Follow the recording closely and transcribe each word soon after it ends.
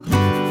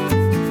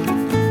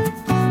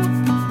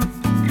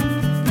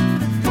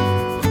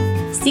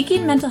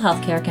Seeking mental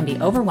health care can be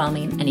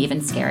overwhelming and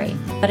even scary,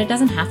 but it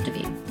doesn't have to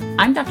be.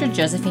 I'm Dr.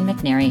 Josephine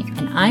McNary,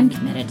 and I'm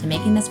committed to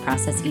making this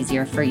process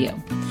easier for you.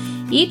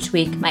 Each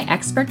week, my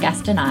expert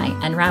guest and I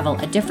unravel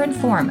a different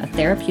form of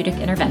therapeutic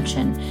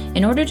intervention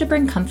in order to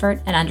bring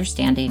comfort and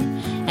understanding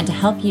and to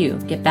help you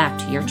get back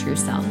to your true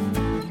self.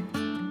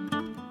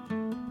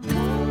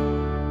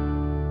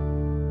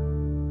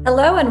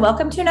 Hello, and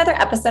welcome to another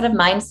episode of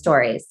Mind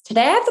Stories.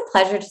 Today, I have the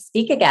pleasure to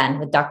speak again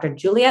with Dr.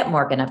 Juliet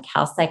Morgan of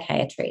Cal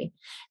Psychiatry.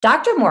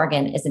 Dr.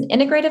 Morgan is an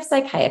integrative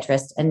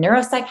psychiatrist and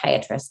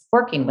neuropsychiatrist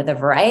working with a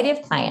variety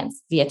of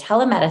clients via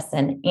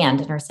telemedicine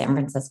and in her San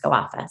Francisco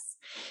office.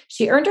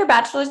 She earned her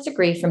bachelor's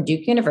degree from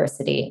Duke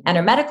University and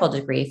her medical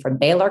degree from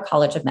Baylor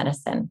College of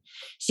Medicine.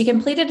 She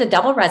completed a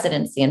double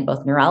residency in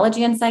both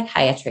neurology and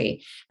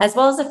psychiatry, as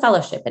well as a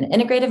fellowship in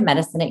integrative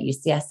medicine at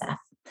UCSF.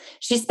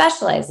 She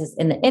specializes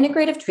in the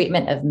integrative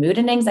treatment of mood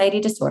and anxiety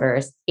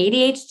disorders,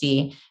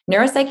 ADHD,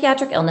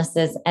 neuropsychiatric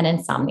illnesses, and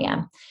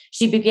insomnia.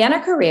 She began her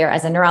career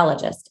as a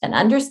neurologist and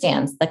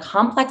understands the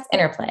complex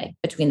interplay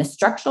between the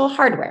structural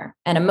hardware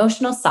and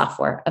emotional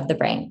software of the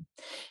brain.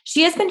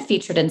 She has been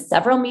featured in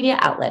several media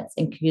outlets,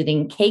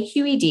 including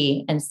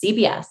KQED and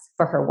CBS,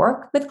 for her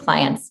work with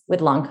clients with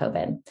long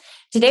COVID.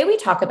 Today, we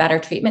talk about her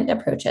treatment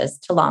approaches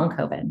to long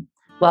COVID.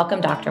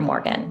 Welcome, Dr.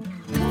 Morgan.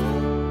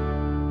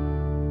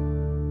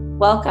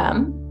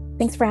 Welcome.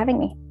 Thanks for having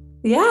me.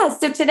 Yeah.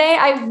 So today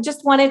I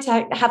just wanted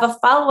to have a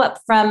follow-up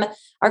from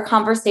our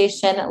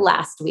conversation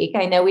last week.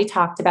 I know we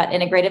talked about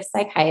integrative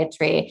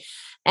psychiatry,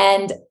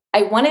 and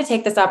I want to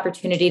take this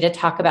opportunity to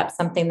talk about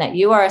something that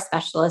you are a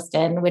specialist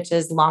in, which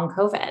is long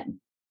COVID.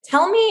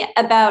 Tell me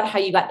about how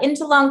you got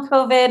into long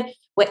COVID.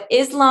 What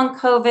is long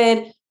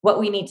COVID? What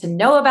we need to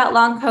know about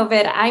long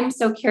COVID? I'm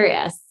so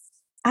curious.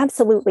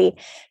 Absolutely.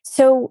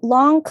 So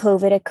long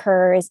COVID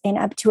occurs in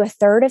up to a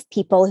third of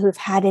people who've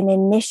had an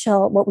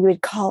initial, what we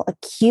would call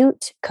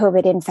acute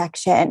COVID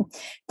infection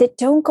that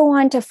don't go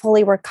on to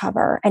fully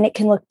recover. And it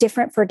can look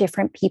different for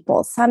different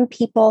people. Some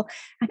people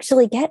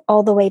actually get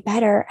all the way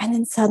better and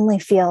then suddenly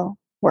feel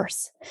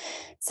worse.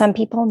 Some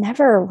people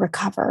never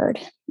recovered.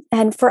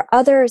 And for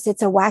others,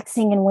 it's a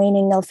waxing and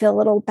waning. They'll feel a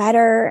little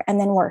better and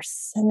then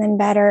worse, and then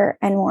better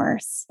and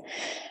worse.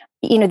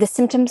 The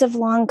symptoms of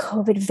long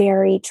COVID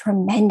vary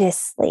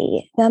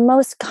tremendously. The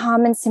most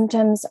common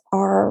symptoms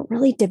are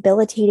really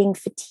debilitating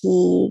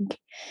fatigue,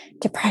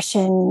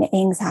 depression,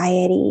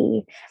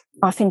 anxiety,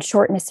 often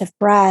shortness of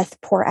breath,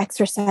 poor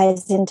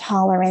exercise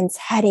intolerance,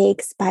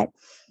 headaches, but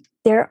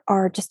there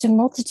are just a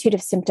multitude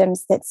of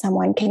symptoms that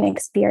someone can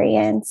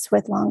experience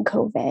with long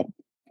COVID.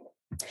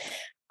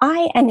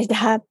 I ended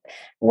up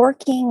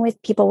working with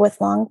people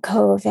with long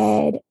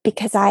COVID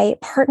because I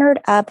partnered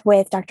up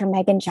with Dr.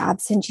 Megan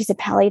Jobson. She's a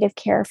palliative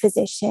care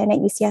physician at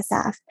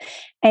UCSF.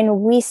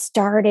 And we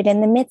started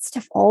in the midst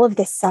of all of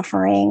this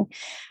suffering.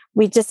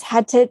 We just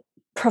had to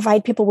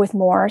provide people with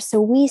more. So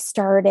we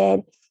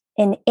started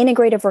an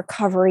integrative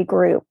recovery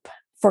group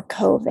for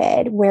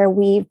COVID, where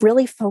we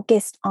really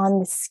focused on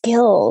the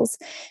skills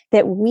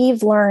that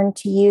we've learned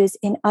to use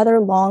in other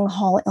long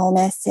haul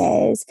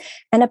illnesses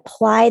and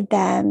applied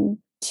them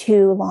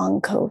to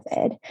long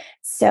COVID.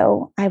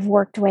 So I've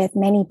worked with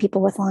many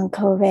people with long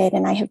COVID,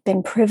 and I have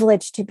been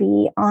privileged to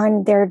be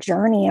on their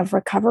journey of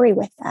recovery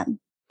with them.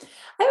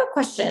 I have a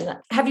question.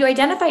 Have you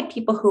identified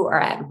people who are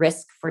at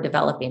risk for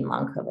developing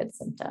long COVID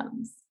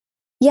symptoms?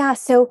 Yeah.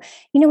 So,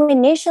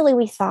 initially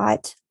we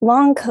thought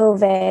that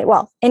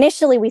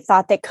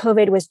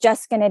COVID was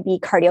just going to be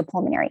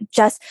cardiopulmonary,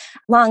 just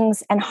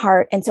lungs and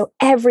heart. And so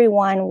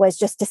everyone was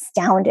just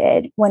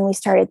astounded when we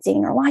started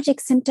seeing neurologic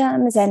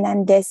symptoms and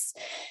then this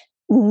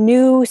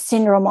new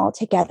syndrome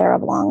altogether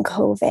of long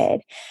COVID.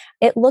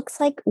 It looks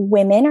like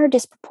women are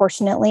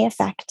disproportionately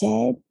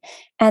affected.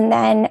 And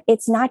then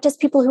it's not just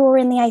people who are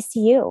in the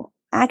ICU.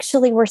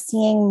 Actually, we're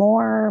seeing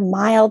more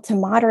mild to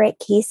moderate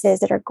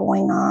cases that are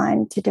going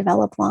on to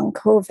develop long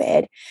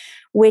COVID,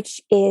 which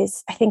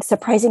is, I think,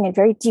 surprising and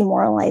very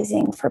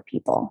demoralizing for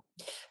people.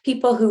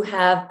 People who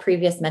have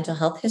previous mental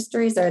health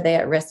histories, are they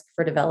at risk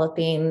for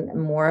developing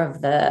more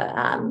of the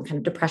kind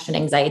of depression,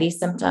 anxiety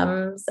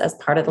symptoms as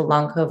part of the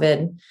long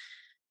COVID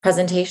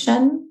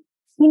presentation?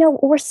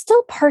 We're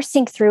still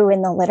parsing through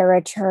in the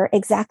literature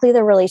exactly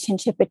the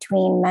relationship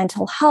between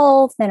mental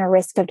health and a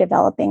risk of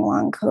developing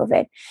long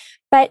COVID.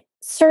 But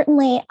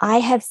certainly, I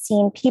have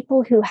seen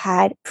people who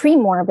had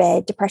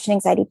premorbid depression,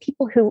 anxiety,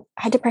 people who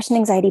had depression,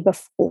 anxiety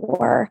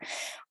before,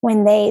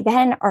 when they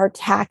then are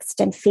taxed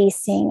and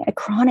facing a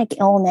chronic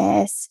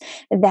illness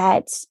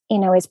that,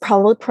 is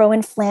probably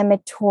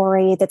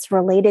pro-inflammatory, that's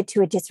related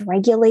to a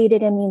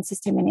dysregulated immune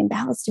system and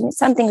imbalanced immune,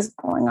 something's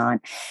going on.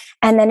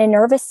 And then a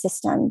nervous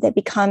system that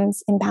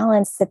becomes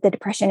imbalanced, that the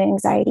depression and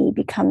anxiety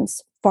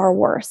becomes far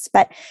worse.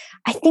 But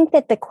I think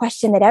that the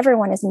question that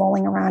everyone is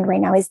mulling around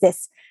right now is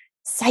this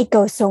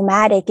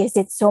psychosomatic? Is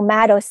it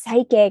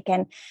somatopsychic?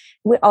 And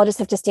we all just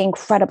have to stay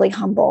incredibly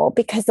humble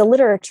because the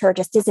literature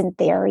just isn't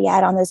there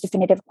yet on those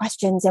definitive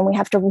questions. And we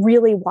have to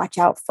really watch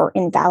out for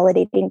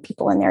invalidating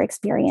people and their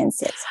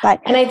experiences.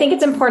 And I think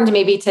it's important to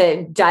maybe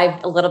to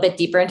dive a little bit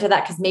deeper into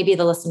that because maybe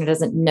the listener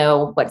doesn't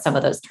know what some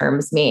of those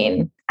terms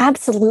mean.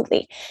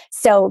 Absolutely.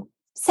 So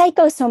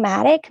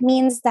psychosomatic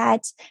means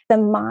that the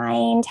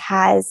mind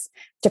has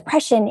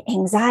depression,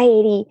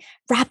 anxiety,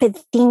 rapid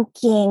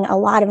thinking, a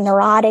lot of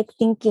neurotic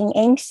thinking,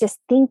 anxious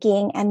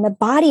thinking, and the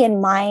body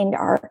and mind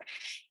are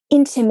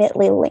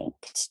intimately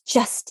linked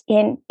just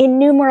in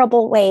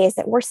innumerable ways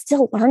that we're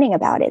still learning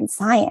about in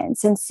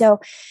science. And so,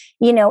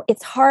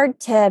 it's hard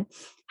to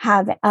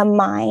have a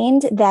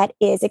mind that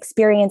is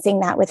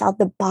experiencing that without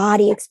the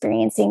body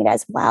experiencing it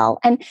as well.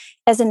 And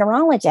as a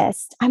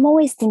neurologist, I'm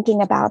always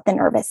thinking about the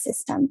nervous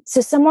system.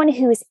 So someone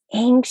who is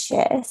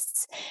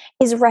anxious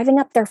is revving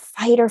up their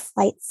fight or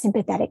flight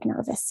sympathetic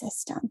nervous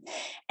system.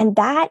 And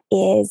that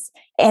is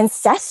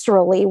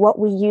ancestrally what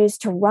we use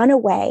to run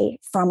away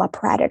from a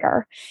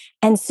predator.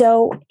 And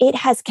so it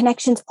has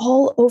connections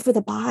all over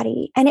the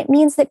body. And it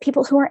means that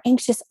people who are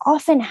anxious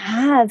often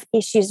have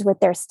issues with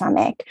their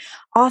stomach,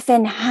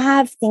 often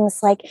have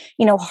things like,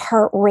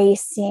 heart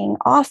racing,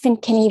 often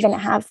can even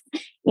have,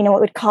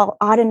 what we'd call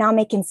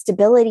autonomic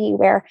instability,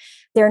 where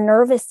their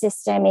nervous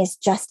system is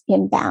just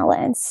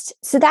imbalanced.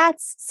 So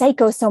that's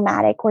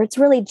psychosomatic, where it's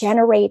really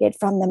generated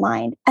from the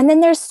mind. And then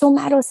there's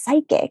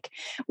somatopsychic,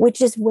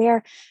 which is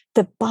where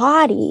the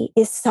body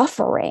is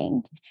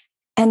suffering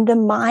and the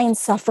mind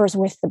suffers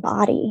with the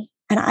body.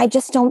 And I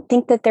just don't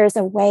think that there's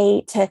a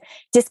way to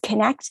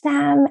disconnect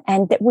them,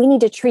 and that we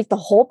need to treat the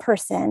whole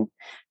person,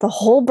 the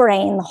whole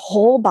brain, the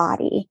whole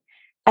body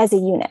as a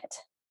unit.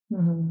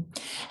 Mm-hmm.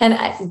 And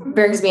it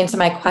brings me into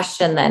my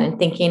question then, in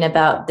thinking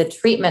about the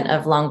treatment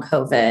of long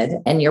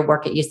COVID and your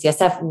work at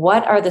UCSF.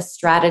 What are the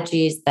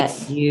strategies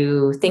that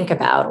you think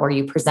about or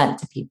you present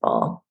to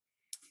people?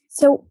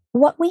 So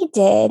what we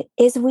did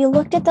is we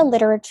looked at the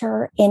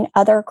literature in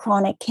other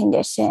chronic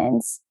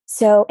conditions.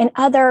 So in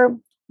other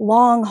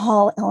long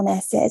haul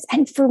illnesses.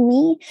 And for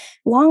me,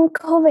 long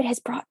COVID has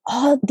brought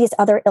all these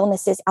other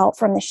illnesses out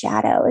from the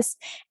shadows.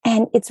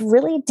 And it's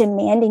really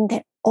demanding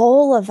that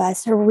all of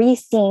us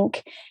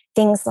rethink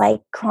things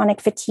like chronic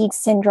fatigue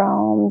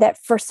syndrome, that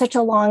for such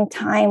a long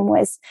time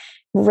was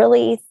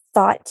really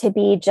thought to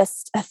be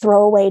just a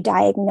throwaway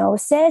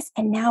diagnosis.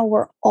 And now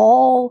we're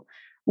all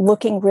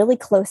looking really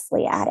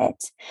closely at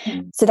it.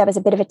 Mm-hmm. So that was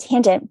a bit of a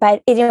tangent,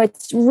 but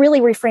it's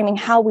really reframing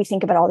how we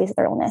think about all these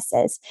other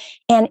illnesses.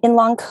 And in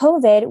long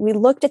COVID, we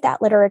looked at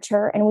that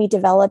literature and we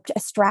developed a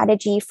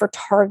strategy for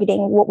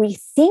targeting what we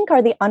think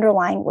are the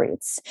underlying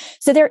roots.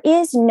 So there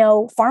is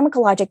no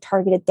pharmacologic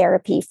targeted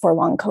therapy for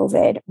long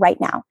COVID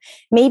right now.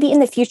 Maybe in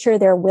the future,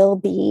 there will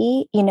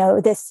be,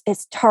 this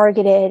is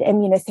targeted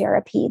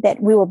immunotherapy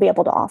that we will be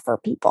able to offer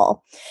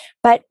people.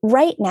 But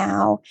right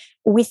now,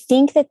 we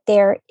think that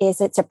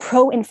it's a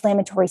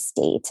pro-inflammatory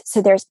state. So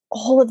there's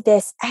all of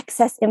this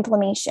excess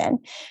inflammation.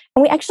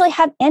 And we actually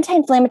have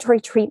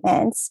anti-inflammatory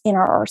treatments in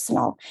our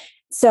arsenal.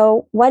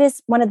 So what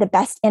is one of the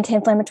best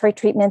anti-inflammatory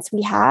treatments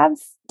we have?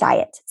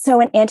 Diet.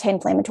 So an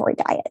anti-inflammatory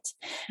diet.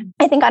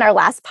 I think on our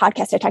last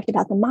podcast, I talked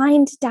about the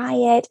mind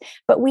diet,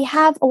 but we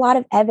have a lot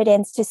of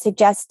evidence to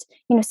suggest,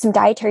 some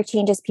dietary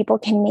changes people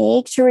can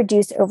make to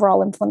reduce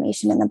overall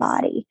inflammation in the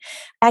body.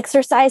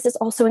 Exercise is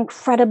also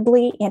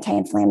incredibly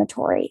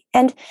anti-inflammatory.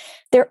 And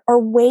there are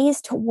ways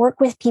to work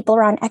with people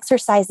around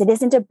exercise that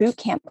isn't a boot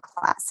camp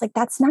class. Like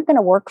that's not going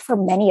to work for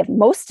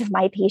most of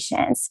my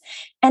patients.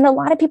 And a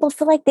lot of people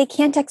feel like they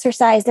can't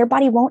exercise, their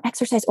body won't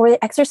exercise, or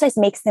the exercise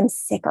makes them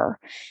sicker.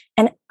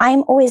 And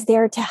I'm always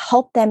there to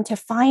help them to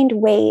find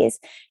ways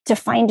to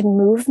find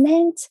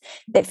movement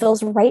that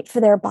feels right for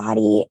their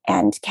body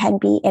and can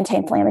be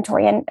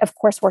anti-inflammatory. And of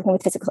course, working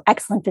with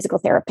excellent physical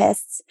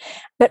therapists,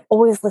 but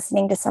always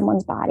listening to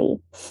someone's body.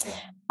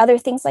 Other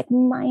things like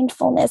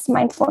mindfulness.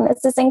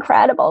 Mindfulness is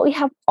incredible. We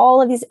have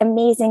all of these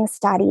amazing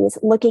studies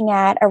looking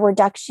at a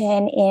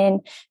reduction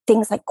in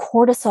things like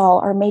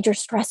cortisol, our major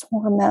stress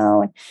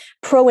hormone,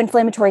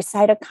 pro-inflammatory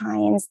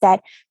cytokines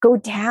that go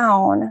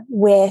down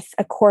with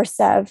a course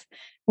of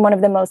one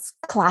of the most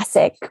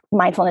classic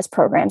mindfulness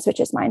programs,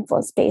 which is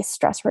mindfulness-based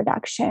stress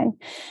reduction,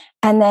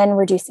 and then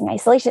reducing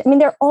isolation. I mean,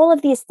 there are all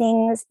of these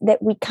things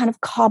that we kind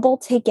of cobble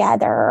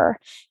together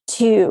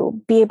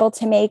to be able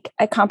to make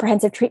a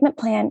comprehensive treatment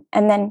plan.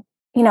 And then,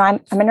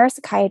 I'm a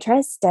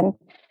neuropsychiatrist, and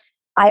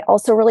I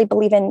also really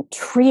believe in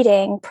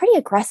treating pretty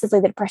aggressively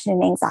the depression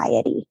and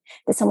anxiety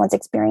that someone's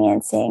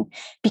experiencing,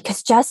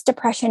 because just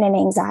depression and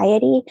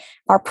anxiety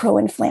are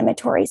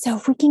pro-inflammatory. So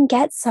if we can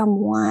get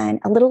someone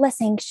a little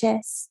less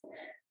anxious,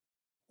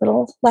 a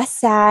little less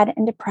sad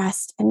and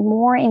depressed, and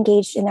more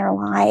engaged in their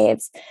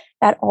lives,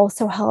 that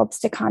also helps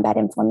to combat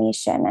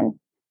inflammation. And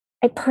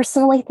I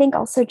personally think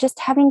also just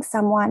having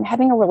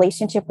a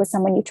relationship with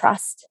someone you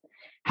trust,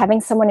 having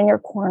someone in your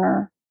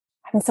corner,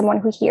 having someone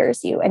who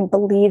hears you and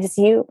believes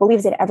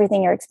that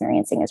everything you're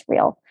experiencing is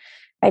real.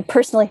 I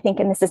personally think,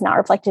 and this is not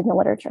reflected in the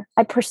literature,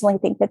 I personally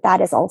think that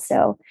is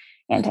also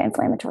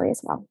anti-inflammatory as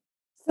well.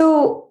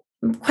 So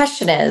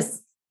question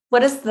is,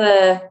 what is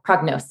the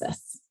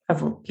prognosis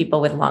of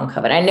people with long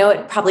COVID? I know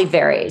it probably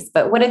varies,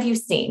 but what have you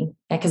seen?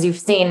 Because you've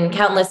seen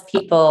countless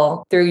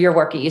people through your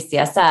work at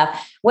UCSF.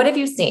 What have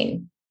you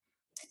seen?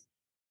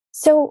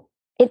 So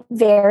it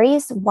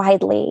varies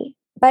widely,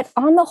 but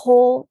on the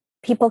whole,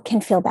 people can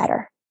feel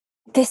better.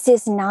 This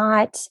is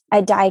not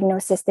a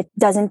diagnosis that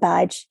doesn't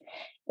budge.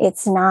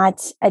 It's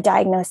not a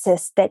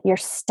diagnosis that you're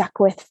stuck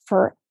with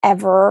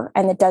forever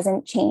and that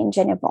doesn't change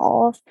and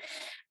evolve.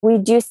 We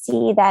do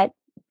see that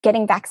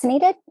getting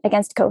vaccinated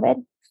against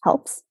COVID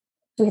helps.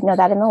 We know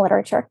that in the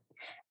literature.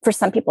 For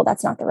some people,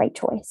 that's not the right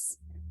choice,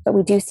 but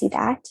we do see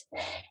that.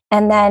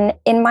 And then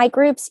in my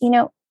groups,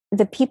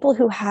 the people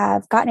who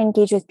have gotten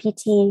engaged with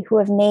PT, who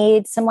have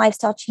made some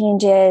lifestyle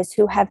changes,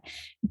 who have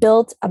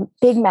built a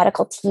big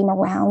medical team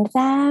around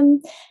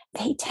them,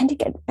 they tend to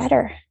get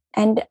better.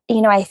 And,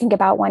 I think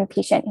about one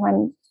patient who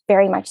I'm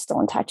very much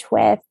still in touch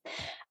with,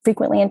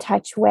 frequently in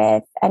touch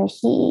with, and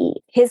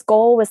his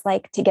goal was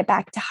like to get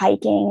back to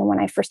hiking. And when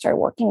I first started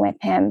working with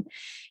him,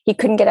 he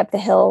couldn't get up the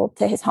hill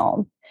to his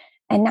home.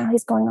 And now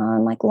he's going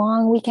on like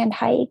long weekend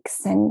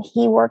hikes, and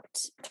he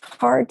worked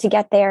hard to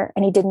get there,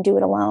 and he didn't do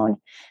it alone.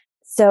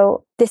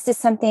 So this is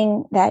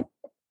something that,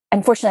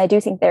 unfortunately, I do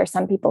think there are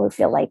some people who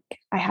feel like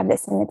I have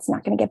this and it's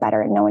not going to get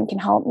better and no one can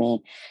help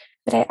me.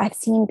 But I've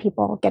seen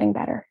people getting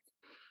better.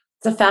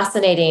 It's a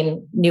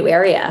fascinating new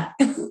area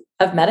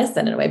of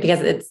medicine in a way,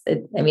 because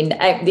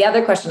the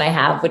other question I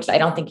have, which I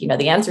don't think you know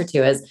the answer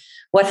to, is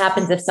what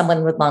happens if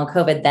someone with long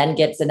COVID then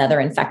gets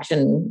another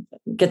infection,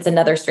 gets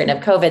another strain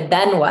of COVID,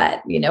 then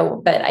what?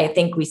 But I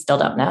think we still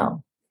don't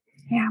know.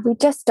 Yeah, we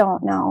just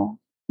don't know.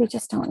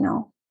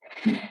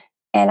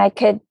 And I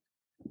could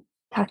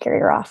talk your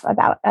ear off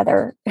about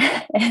other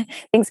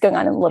things going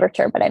on in the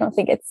literature, but I don't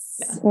think it's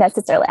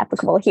necessarily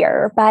applicable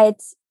here. But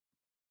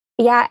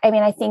yeah,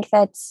 I think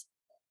that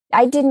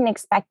I didn't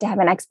expect to have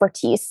an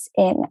expertise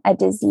in a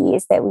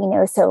disease that we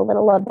know so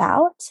little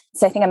about.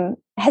 So I think I'm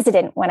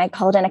hesitant when I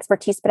call it an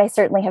expertise, but I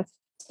certainly have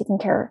taken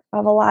care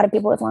of a lot of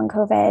people with long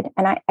COVID.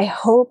 And I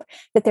hope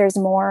that there's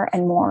more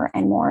and more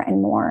and more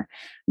and more.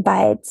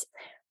 But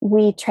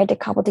we tried to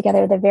cobble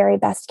together the very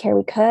best care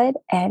we could.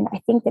 And I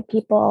think that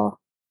people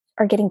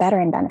are getting better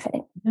and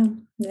benefiting.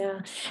 Yeah.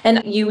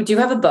 And you do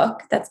have a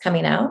book that's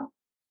coming out?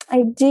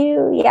 I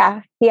do.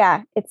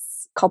 Yeah.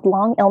 It's called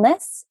Long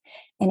Illness,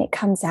 and it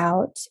comes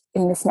out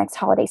in this next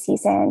holiday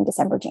season,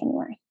 December,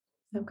 January.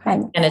 Okay.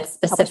 And it's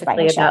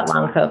specifically about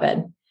long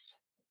COVID.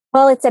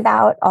 Well, it's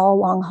about all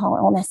long haul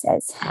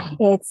illnesses.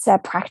 It's a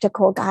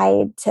practical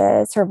guide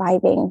to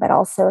surviving, but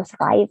also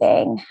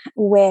thriving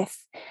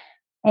with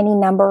any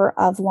number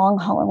of long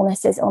haul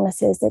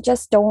illnesses that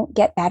just don't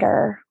get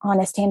better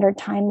on a standard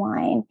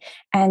timeline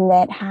and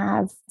that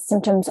have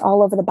symptoms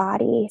all over the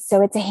body.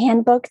 So it's a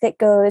handbook that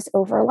goes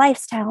over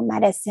lifestyle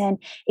medicine.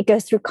 It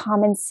goes through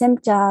common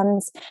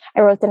symptoms.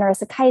 I wrote the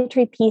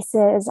neuropsychiatry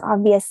pieces,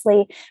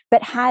 obviously,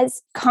 but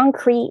has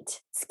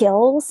concrete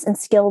skills and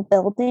skill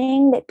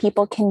building that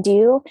people can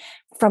do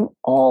from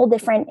all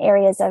different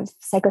areas of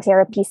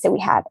psychotherapy. So we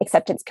have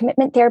acceptance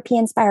commitment therapy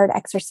inspired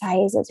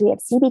exercises. We have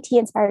CBT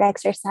inspired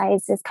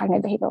exercises,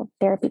 cognitive behavioral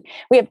therapy.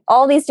 We have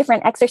all these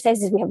different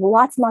exercises. We have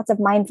lots and lots of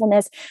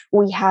mindfulness.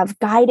 We have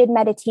guided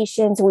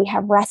meditations. We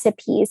have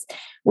recipes.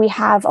 We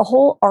have a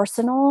whole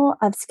arsenal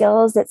of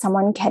skills that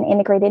someone can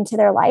integrate into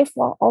their life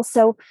while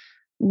also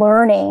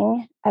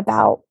learning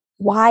about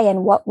why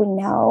and what we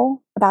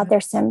know about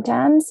their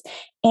symptoms,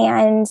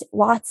 and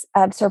lots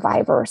of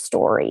survivor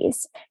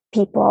stories,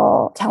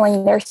 people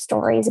telling their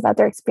stories about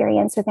their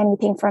experience with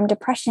anything from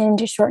depression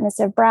to shortness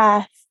of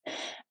breath.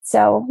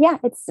 So yeah,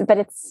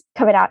 it's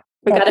coming out.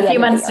 We've got a few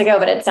months to go,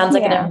 but it sounds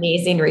like an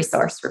amazing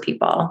resource for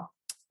people.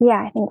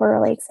 Yeah, I think we're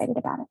really excited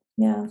about it.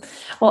 Yeah.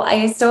 Well,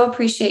 I so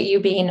appreciate you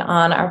being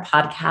on our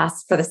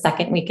podcast for the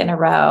second week in a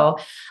row.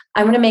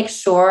 I'm going to make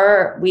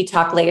sure we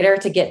talk later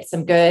to get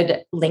some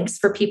good links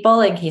for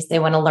people in case they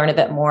want to learn a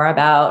bit more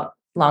about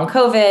long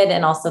COVID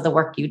and also the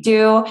work you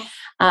do.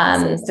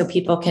 So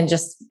people can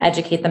just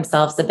educate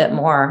themselves a bit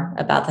more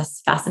about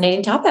this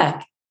fascinating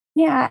topic.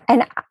 Yeah.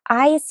 And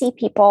I see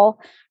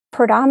people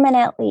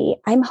predominantly,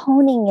 I'm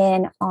honing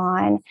in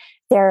on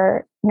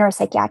their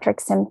neuropsychiatric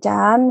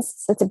symptoms.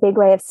 So it's a big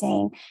way of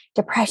saying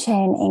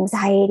depression,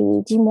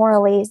 anxiety,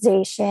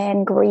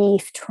 demoralization,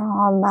 grief,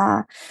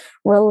 trauma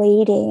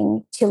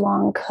relating to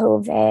long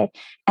COVID.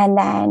 And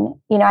then,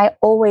 I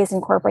always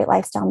incorporate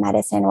lifestyle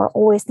medicine. We're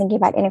always thinking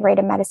about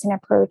integrative medicine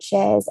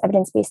approaches,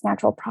 evidence-based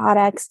natural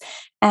products,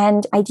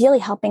 and ideally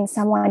helping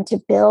someone to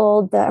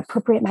build the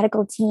appropriate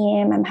medical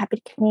team. I'm happy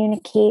to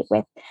communicate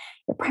with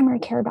your primary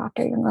care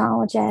doctor, your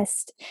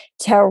neurologist,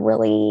 to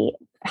really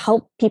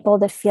help people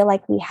to feel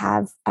like we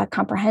have a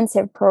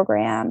comprehensive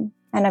program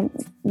and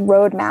a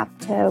roadmap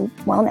to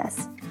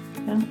wellness.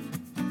 Yeah.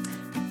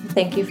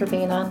 Thank you for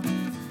being on.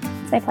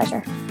 It's my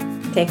pleasure.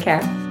 Take care.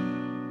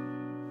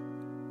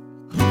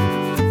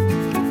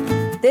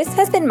 This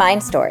has been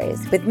Mind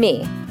Stories with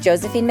me,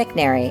 Josephine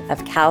McNary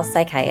of Cal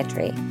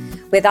Psychiatry.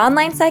 With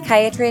online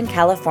psychiatry in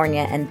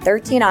California and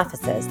 13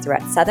 offices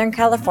throughout Southern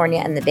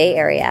California and the Bay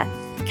Area,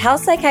 Cal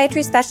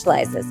Psychiatry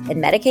specializes in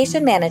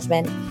medication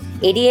management,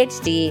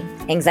 ADHD,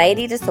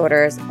 anxiety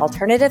disorders,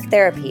 alternative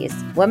therapies,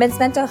 women's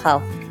mental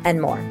health,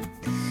 and more.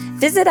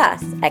 Visit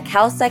us at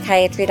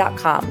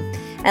calpsychiatry.com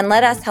and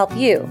let us help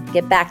you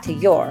get back to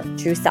your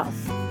true self.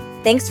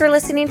 Thanks for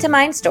listening to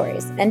Mind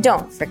Stories, and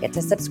don't forget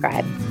to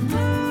subscribe.